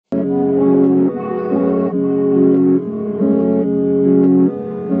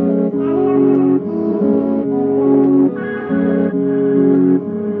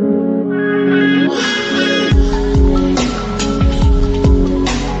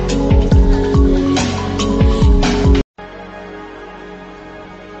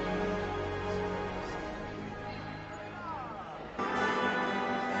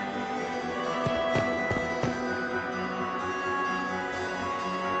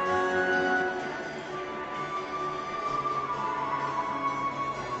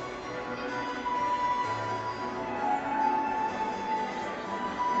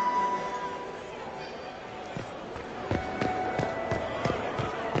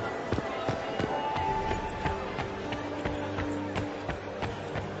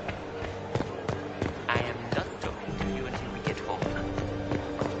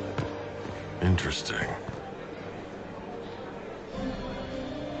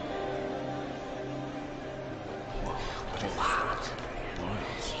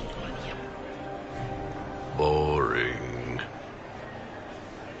Boring.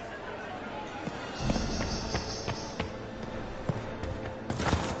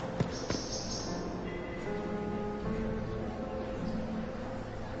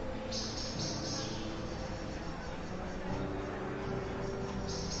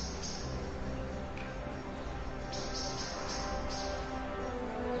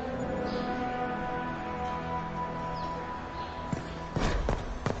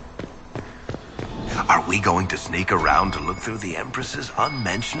 Are we going to sneak around to look through the Empress's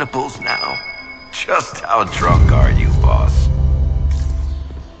unmentionables now? Just how drunk are you, boss?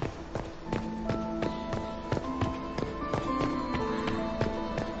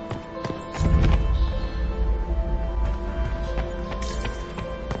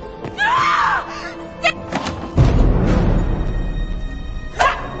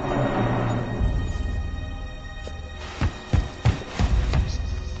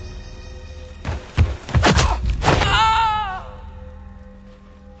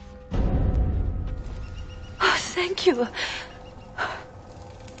 Thank you.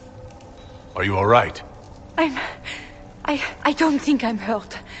 Are you all right? I don't think I'm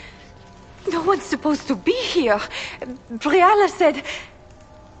hurt. No one's supposed to be here. Briala said...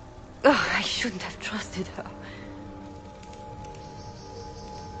 Oh, I shouldn't have trusted her.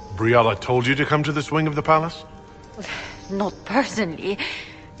 Briala told you to come to this wing of the palace? Not personally.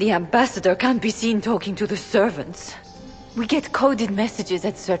 The ambassador can't be seen talking to the servants. We get coded messages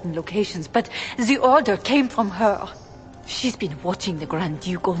at certain locations, but the order came from her. She's been watching the Grand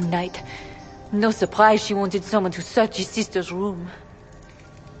Duke all night. No surprise she wanted someone to search his sister's room.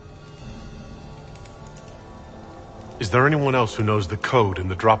 Is there anyone else who knows the code and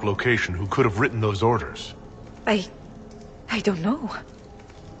the drop location who could have written those orders? I don't know.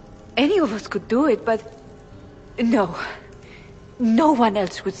 Any of us could do it, but... No. No one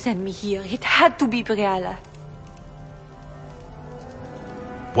else would send me here. It had to be Briala.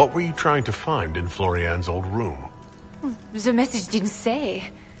 What were you trying to find in Florian's old room? The message didn't say.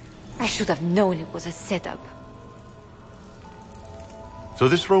 I should have known it was a setup. So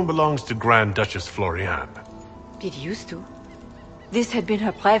this room belongs to Grand Duchess Florian. It used to. This had been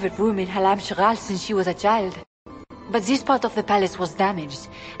her private room in Halam Shiral since she was a child. But this part of the palace was damaged,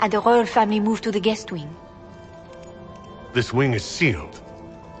 and the royal family moved to the guest wing. This wing is sealed.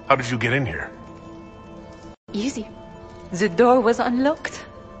 How did you get in here? Easy. The door was unlocked.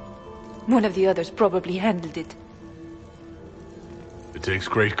 One of the others probably handled it. It takes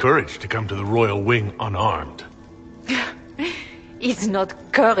great courage to come to the royal wing unarmed. It's not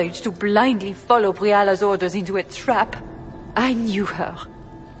courage to blindly follow Briala's orders into a trap. I knew her.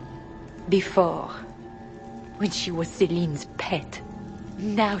 Before. When she was Celine's pet.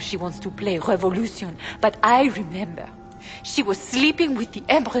 Now she wants to play revolution, but I remember. She was sleeping with the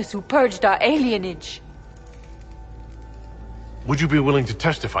Empress who purged our alienage. Would you be willing to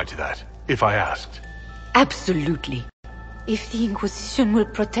testify to that, if I asked? Absolutely. If the Inquisition will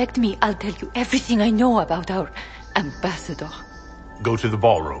protect me, I'll tell you everything I know about our ambassador. Go to the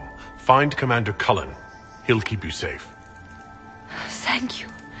ballroom. Find Commander Cullen. He'll keep you safe. Thank you.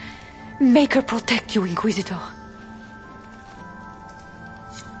 Make her protect you, Inquisitor.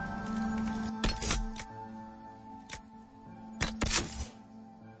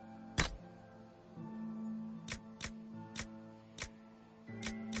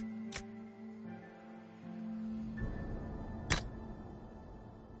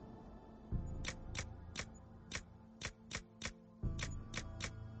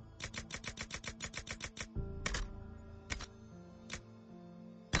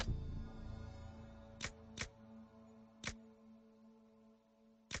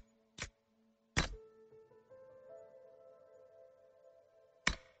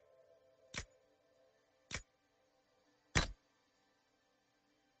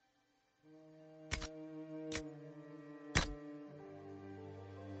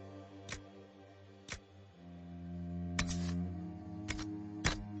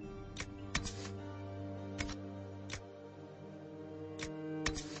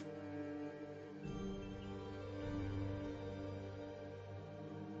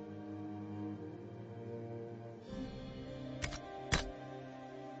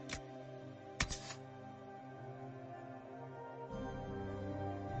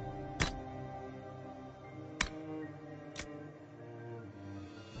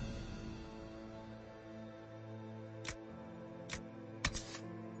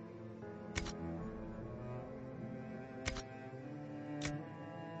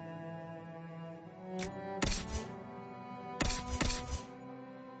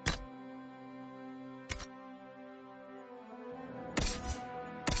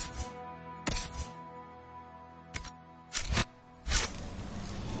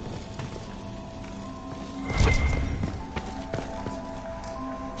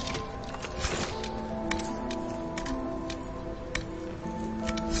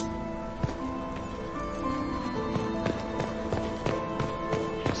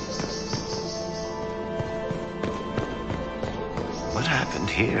 happened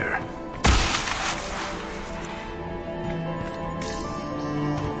here?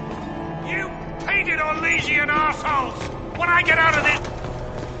 You painted Orlesian assholes! When I get out of this...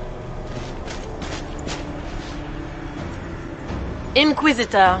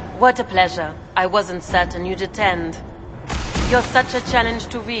 Inquisitor, what a pleasure. I wasn't certain you'd attend. You're such a challenge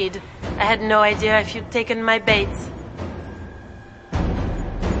to read. I had no idea if you'd taken my bait.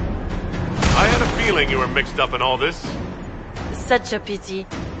 I had a feeling you were mixed up in all this. Such a pity.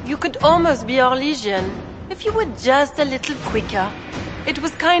 You could almost be Orlesian, if you were just a little quicker. It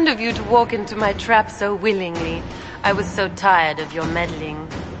was kind of you to walk into my trap so willingly. I was so tired of your meddling.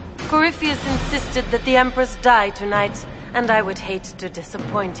 Corypheus insisted that the Empress die tonight, and I would hate to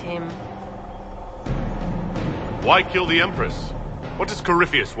disappoint him. Why kill the Empress? What does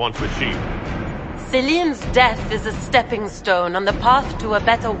Corypheus want to achieve? Celine's death is a stepping stone on the path to a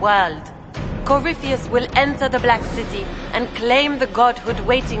better world. Corypheus will enter the Black City and claim the godhood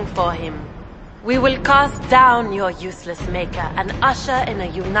waiting for him. We will cast down your useless maker and usher in a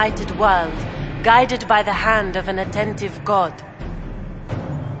united world, guided by the hand of an attentive god.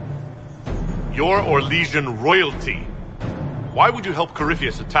 You're Orlesian royalty. Why would you help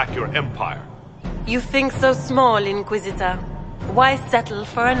Corypheus attack your empire? You think so small, Inquisitor. Why settle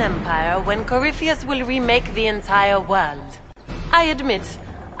for an empire when Corypheus will remake the entire world? I admit,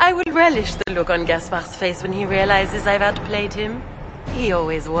 I will relish the look on Gaspard's face when he realizes I've outplayed him. He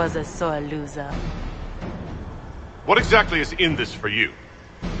always was a sore loser. What exactly is in this for you?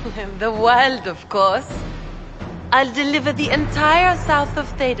 The world, of course. I'll deliver the entire south of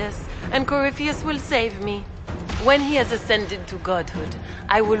Thedas, and Corypheus will save me. When he has ascended to godhood,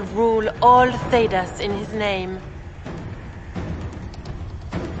 I will rule all Thedas in his name.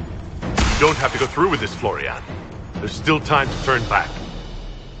 You don't have to go through with this, Florian. There's still time to turn back.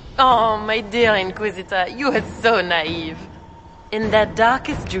 Oh, my dear Inquisitor, you are so naive. In their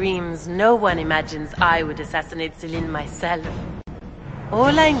darkest dreams, no one imagines I would assassinate Celine myself.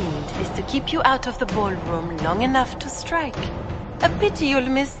 All I need is to keep you out of the ballroom long enough to strike. A pity you'll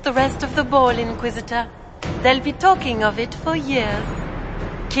miss the rest of the ball, Inquisitor. They'll be talking of it for years.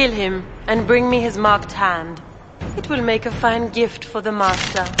 Kill him, and bring me his marked hand. It will make a fine gift for the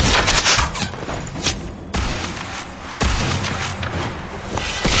Master.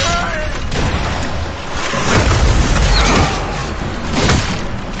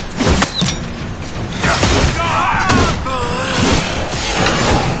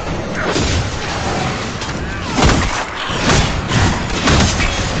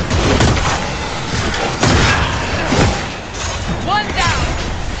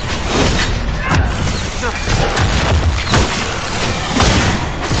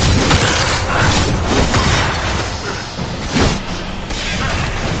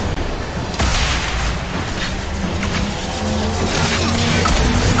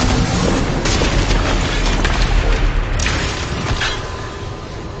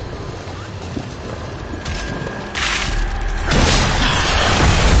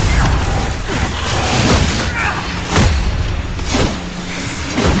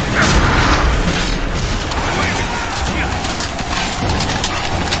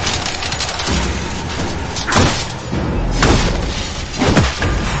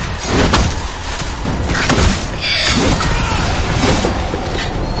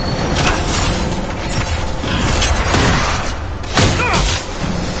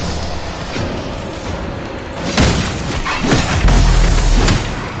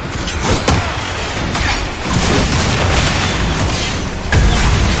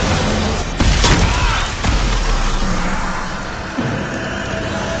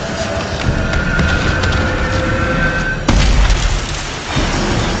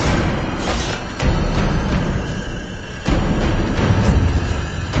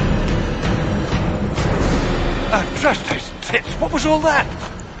 Trust those tits. What was all that?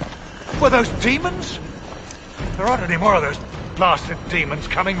 Were those demons? There aren't any more of those blasted demons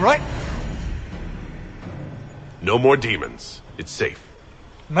coming, right? No more demons. It's safe.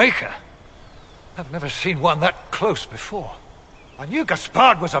 Maker? I've never seen one that close before. I knew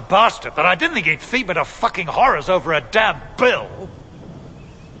Gaspard was a bastard, but I didn't think he'd feed me to fucking horrors over a damn bill.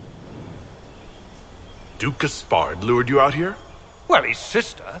 Duke Gaspard lured you out here? Well, his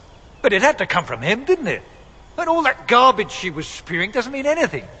sister. But it had to come from him, didn't it? And all that garbage she was spewing doesn't mean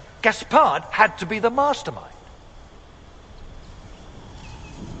anything. Gaspard had to be the mastermind.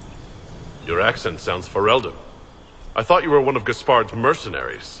 Your accent sounds Ferelden. I thought you were one of Gaspard's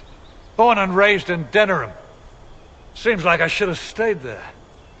mercenaries. Born and raised in Denerim. Seems like I should have stayed there.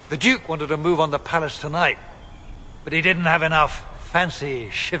 The Duke wanted to move on the palace tonight, but he didn't have enough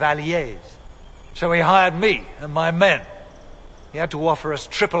fancy chevaliers. So he hired me and my men. He had to offer us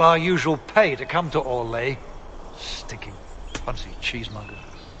triple our usual pay to come to Orlais. Stinking punsy cheesemonger.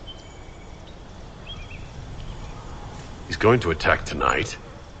 He's going to attack tonight.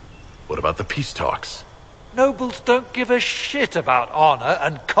 What about the peace talks? Nobles don't give a shit about honor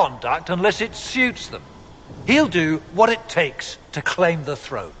and conduct unless it suits them. He'll do what it takes to claim the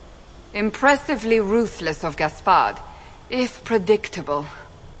throne. Impressively ruthless of Gaspard, if predictable.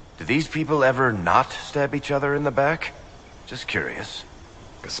 Do these people ever not stab each other in the back? Just curious.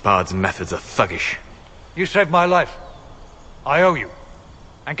 Gaspard's methods are thuggish. You saved my life. I owe you.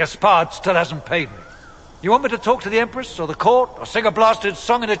 And Gaspard still hasn't paid me. You want me to talk to the Empress, or the court, or sing a blasted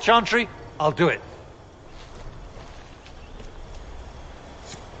song in a chantry? I'll do it.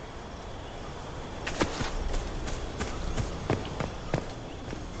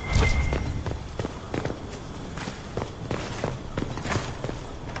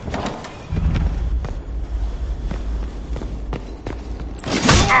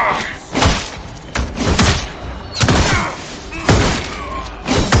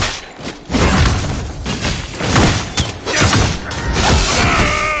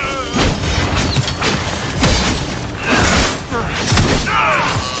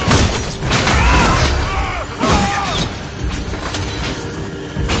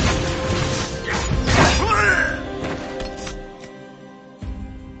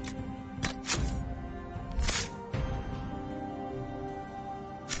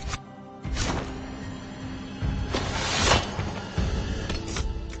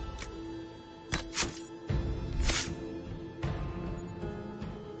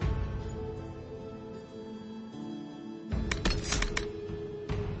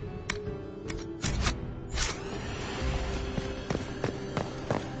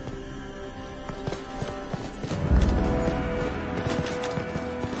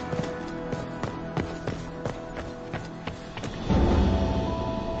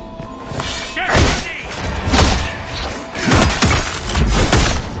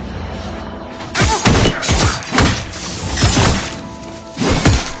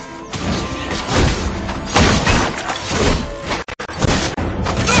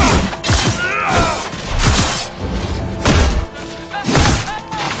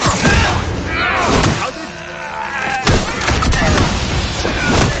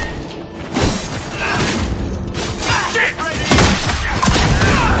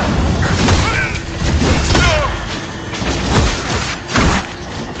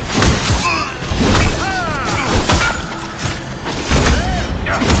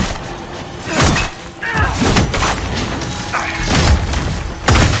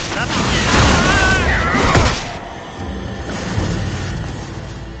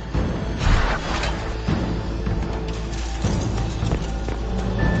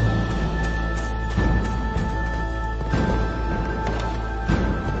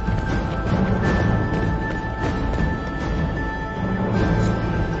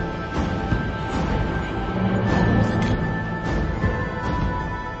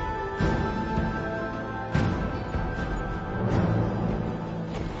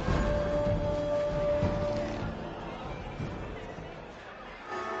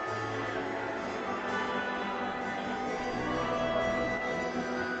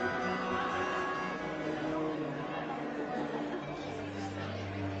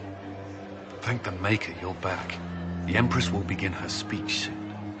 Thank the Maker you're back. The Empress will begin her speech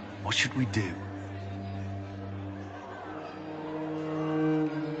soon. What should we do?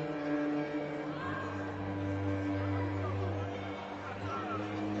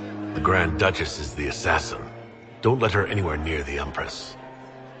 The Grand Duchess is the assassin. Don't let her anywhere near the Empress.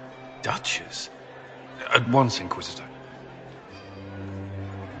 Duchess? At once, Inquisitor.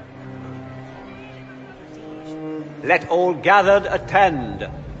 Let all gathered attend.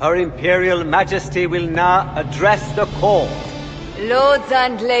 Her Imperial Majesty will now address the court. Lords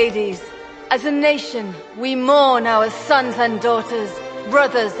and ladies, as a nation, we mourn our sons and daughters,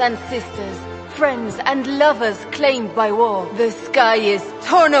 brothers and sisters, friends and lovers claimed by war. The sky is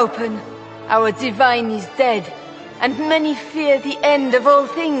torn open, our divine is dead, and many fear the end of all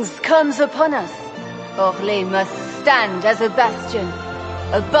things comes upon us. Orlais must stand as a bastion,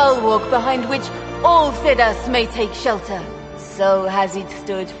 a bulwark behind which all Thedas may take shelter. So has it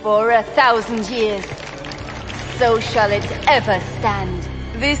stood for 1,000 years. So shall it ever stand.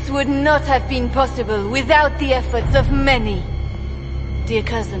 This would not have been possible without the efforts of many. Dear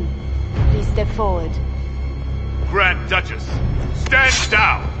cousin, please step forward. Grand Duchess, stand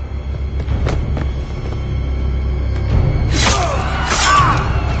down!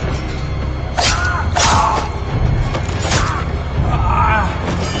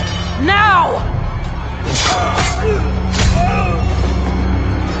 Now!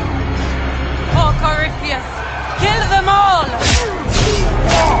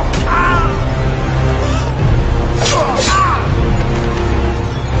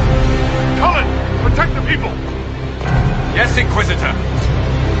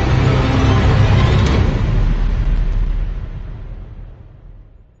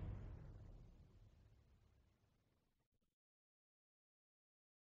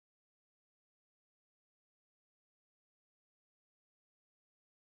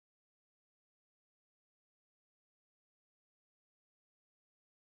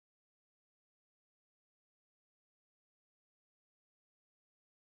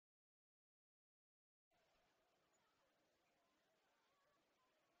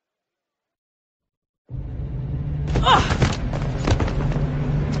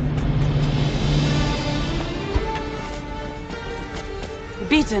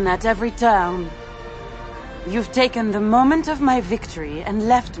 Beaten at every turn. You've taken the moment of my victory and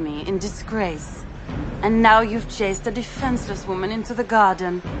left me in disgrace. And now you've chased a defenseless woman into the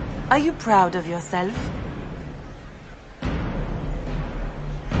garden. Are you proud of yourself?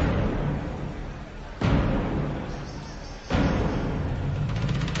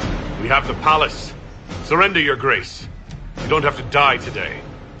 We have the palace. Surrender, your grace. You don't have to die today.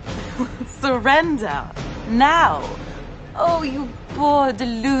 Surrender? Now? Oh, you poor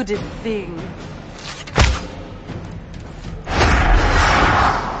deluded thing.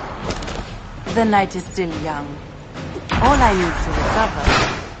 The night is still young. All I need to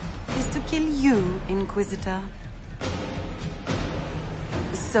recover is to kill you, Inquisitor.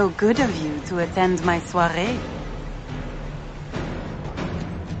 So good of you to attend my soirée.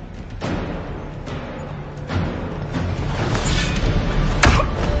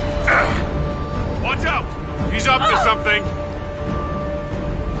 Watch out! He's up to something!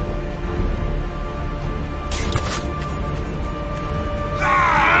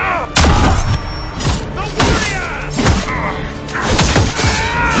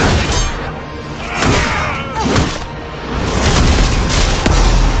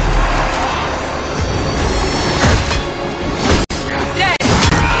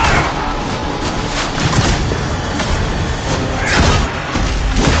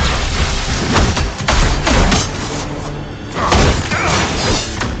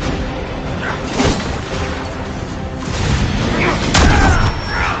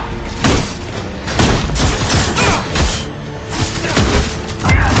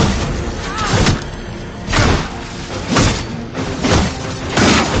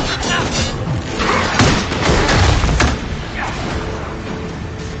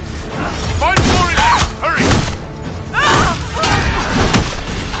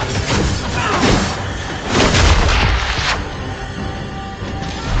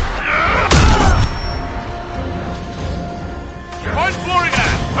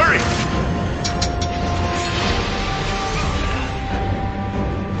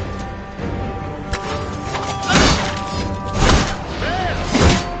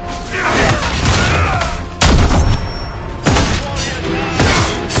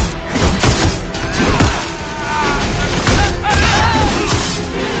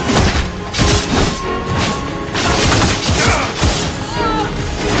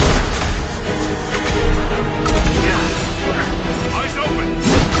 Eyes open!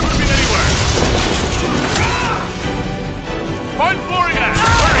 Could be anyone.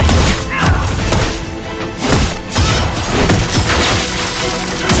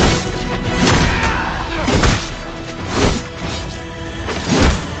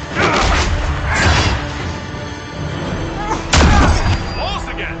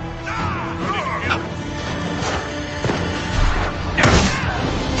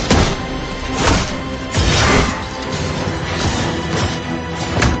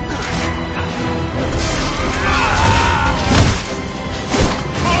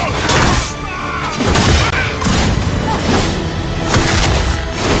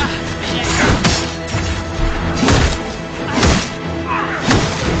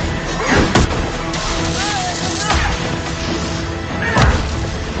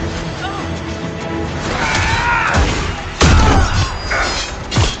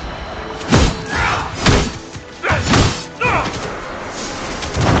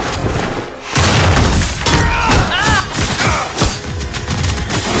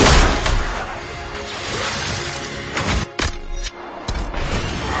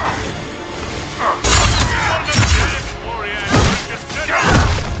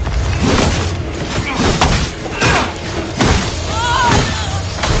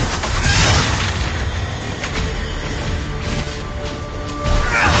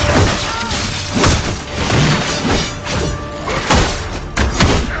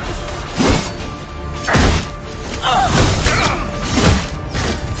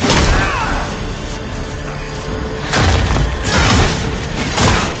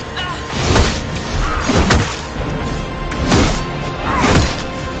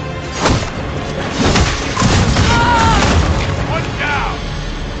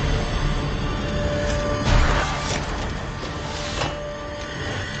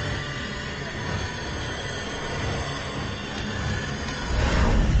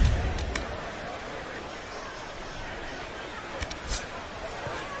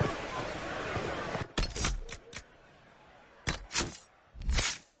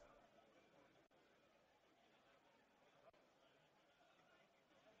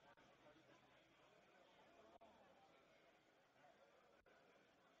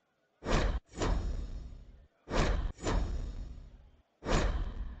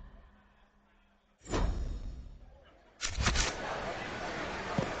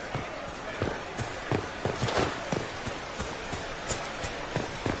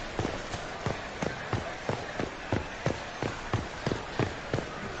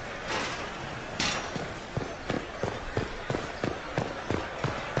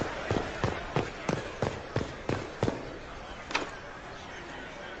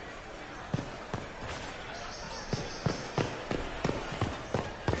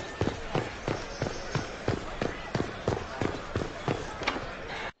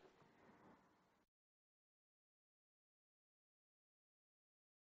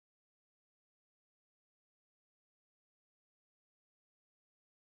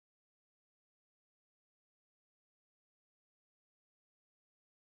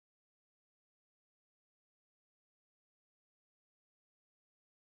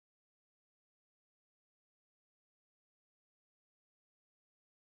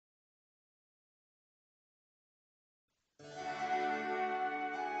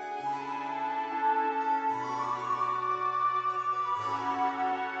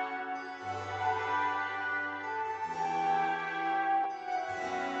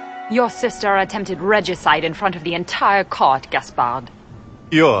 Your sister attempted regicide in front of the entire court, Gaspard.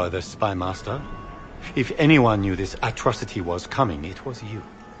 You're the spy master. If anyone knew this atrocity was coming, it was you.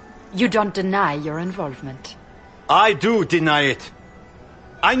 You don't deny your involvement. I do deny it.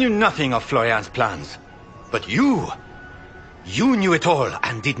 I knew nothing of Florian's plans. But you knew it all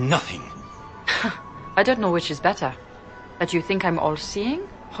and did nothing. I don't know which is better. That you think I'm all-seeing,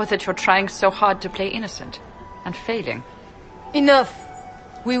 or that you're trying so hard to play innocent, and failing. Enough!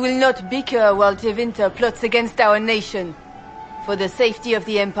 We will not bicker while Tevinter plots against our nation. For the safety of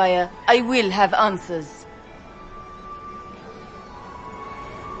the Empire, I will have answers.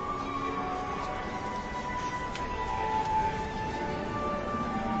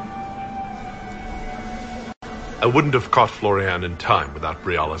 I wouldn't have caught Florian in time without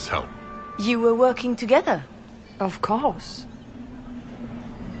Briala's help. You were working together? Of course.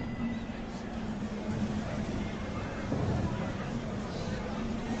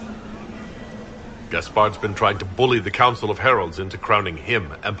 Gaspard's been trying to bully the Council of Heralds into crowning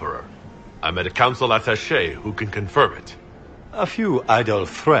him Emperor. I met a council attaché who can confirm it. A few idle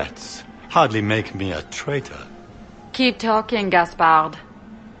threats hardly make me a traitor. Keep talking, Gaspard.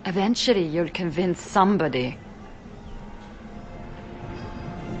 Eventually you'll convince somebody.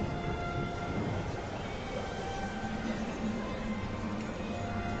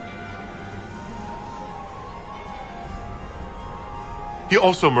 He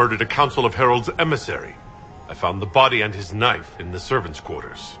also murdered a Council of Heralds emissary. I found the body and his knife in the servants'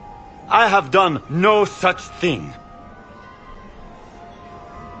 quarters. I have done no such thing.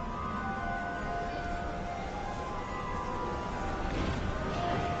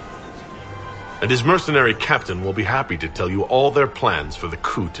 And his mercenary captain will be happy to tell you all their plans for the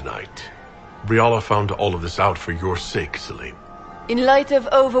coup tonight. Briala found all of this out for your sake, Selim. In light of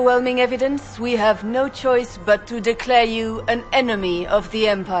overwhelming evidence, we have no choice but to declare you an enemy of the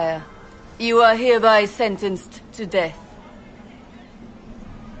Empire. You are hereby sentenced to death.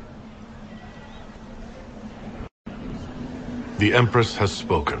 The Empress has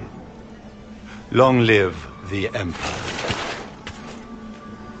spoken. Long live the Empire.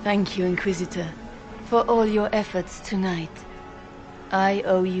 Thank you, Inquisitor, for all your efforts tonight. I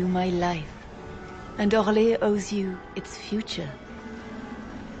owe you my life, and Orlais owes you its future.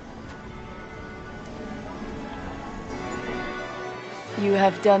 You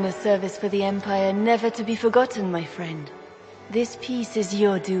have done a service for the Empire never to be forgotten, my friend. This piece is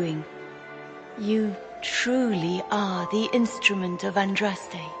your doing. You truly are the instrument of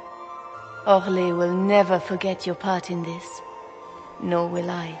Andraste. Orlais will never forget your part in this, nor will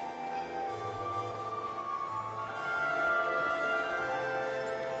I.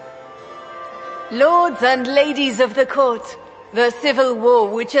 Lords and ladies of the court, the civil war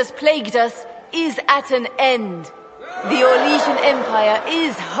which has plagued us is at an end. The Orlesian Empire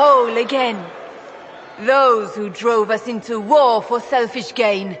is whole again. Those who drove us into war for selfish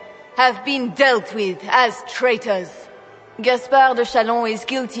gain have been dealt with as traitors. Gaspard de Chalon is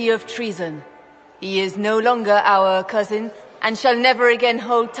guilty of treason. He is no longer our cousin and shall never again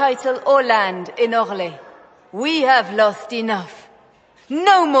hold title or land in Orlais. We have lost enough.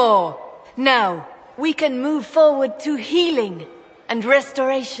 No more! Now, we can move forward to healing and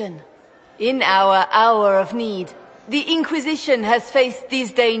restoration. In our hour of need, the Inquisition has faced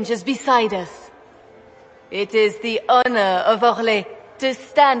these dangers beside us. It is the honor of Orlais to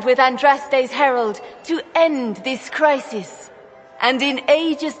stand with Andraste's herald to end this crisis. And in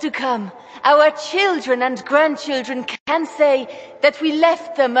ages to come, our children and grandchildren can say that we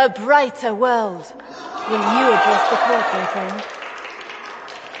left them a brighter world. Will you address the court, my friend?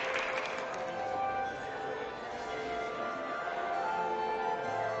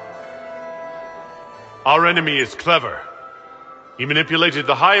 Our enemy is clever. He manipulated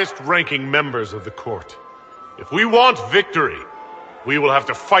the highest-ranking members of the court. If we want victory, we will have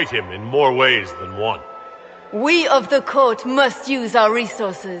to fight him in more ways than one. We of the court must use our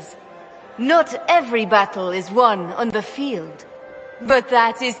resources. Not every battle is won on the field. But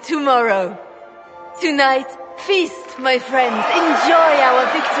that is tomorrow. Tonight, feast, my friends. Enjoy our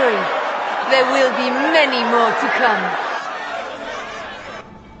victory. There will be many more to come.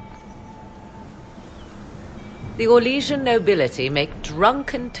 The Orlesian nobility make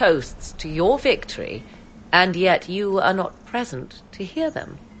drunken toasts to your victory, and yet you are not present to hear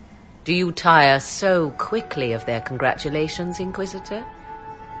them. Do you tire so quickly of their congratulations, Inquisitor?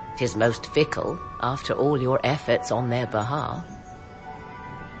 'Tis most fickle, after all your efforts on their behalf.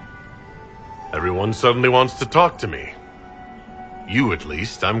 Everyone suddenly wants to talk to me. You, at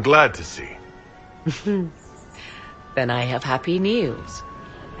least, I'm glad to see. Then I have happy news,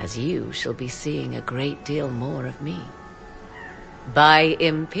 as you shall be seeing a great deal more of me. By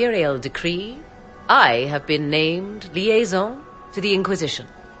Imperial decree, I have been named liaison to the Inquisition.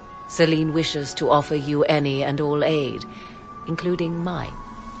 Celine wishes to offer you any and all aid, including mine.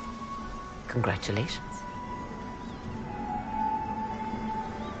 Congratulations.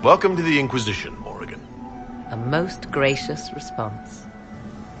 Welcome to the Inquisition, Morrigan. A most gracious response.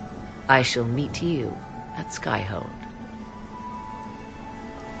 I shall meet you at Skyhold.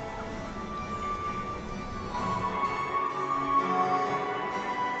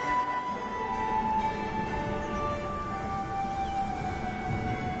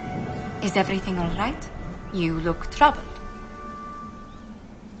 Is everything all right? You look troubled.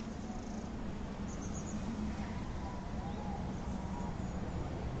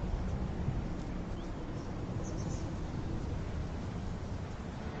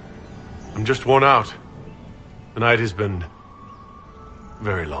 I'm just worn out. The night has been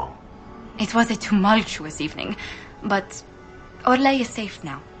very long. It was a tumultuous evening, but Orlais is safe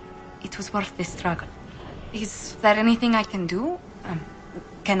now. It was worth the struggle. Is there anything I can do?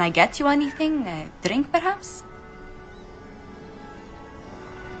 Can I get you anything? A drink, perhaps?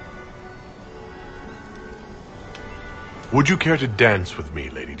 Would you care to dance with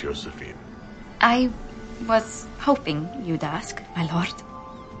me, Lady Josephine? I was hoping you'd ask, my lord.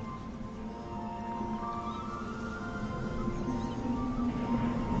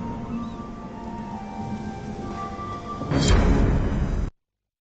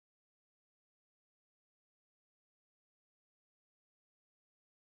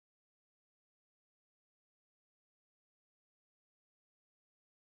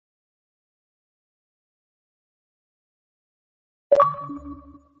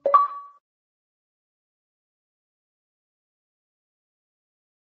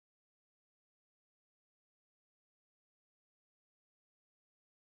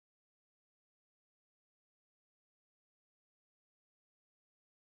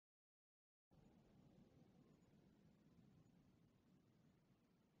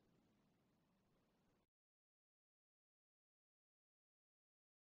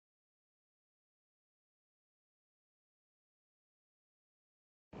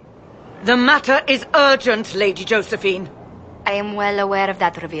 The matter is urgent, Lady Josephine. I am well aware of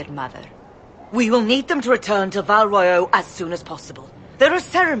that, revered mother. We will need them to return to Val Royeaux as soon as possible. There are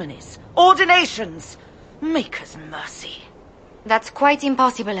ceremonies, ordinations. Maker's mercy. That's quite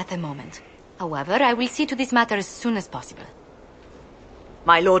impossible at the moment. However, I will see to this matter as soon as possible.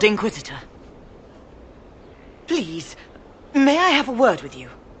 My Lord Inquisitor. Please, may I have a word with you?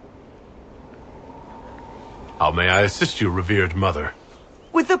 How may I assist you, revered mother?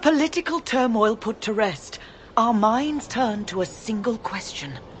 With the political turmoil put to rest, our minds turn to a single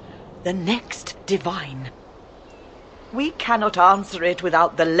question. The next divine. We cannot answer it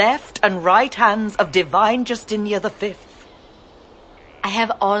without the left and right hands of Divine Justinia V. I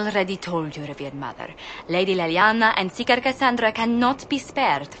have already told you, revered mother. Lady Leliana and Seeker Cassandra cannot be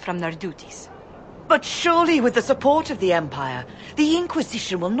spared from their duties. But surely with the support of the Empire, the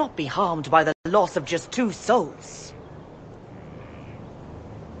Inquisition will not be harmed by the loss of just 2 souls.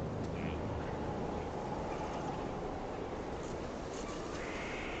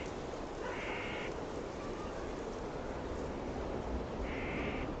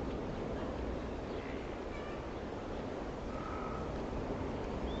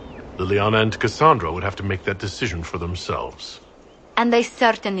 Liliana and Cassandra would have to make that decision for themselves. And they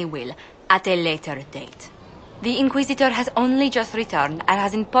certainly will, at a later date. The Inquisitor has only just returned and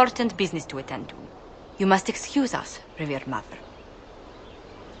has important business to attend to. You must excuse us, revered mother.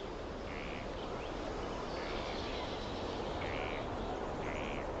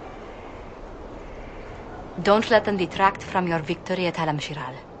 Don't let them detract from your victory at Alam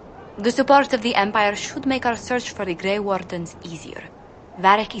Shiral. The support of the Empire should make our search for the Grey Wardens easier.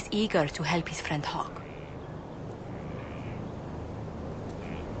 Varric is eager to help his friend Hawk.